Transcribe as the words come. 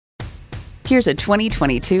Here's a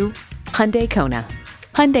 2022 Hyundai Kona.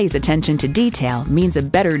 Hyundai's attention to detail means a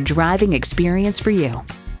better driving experience for you.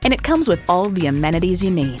 And it comes with all the amenities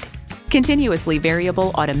you need. Continuously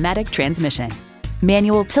variable automatic transmission,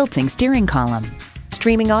 manual tilting steering column,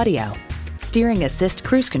 streaming audio, steering assist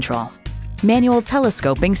cruise control, manual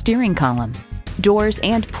telescoping steering column, doors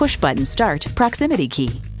and push-button start proximity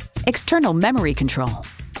key, external memory control,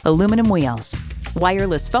 aluminum wheels,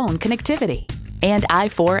 wireless phone connectivity, and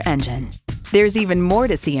i4 engine. There's even more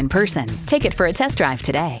to see in person. Take it for a test drive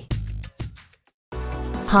today.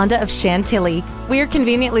 Honda of Chantilly. We're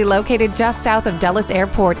conveniently located just south of Dulles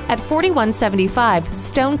Airport at 4175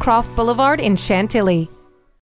 Stonecroft Boulevard in Chantilly.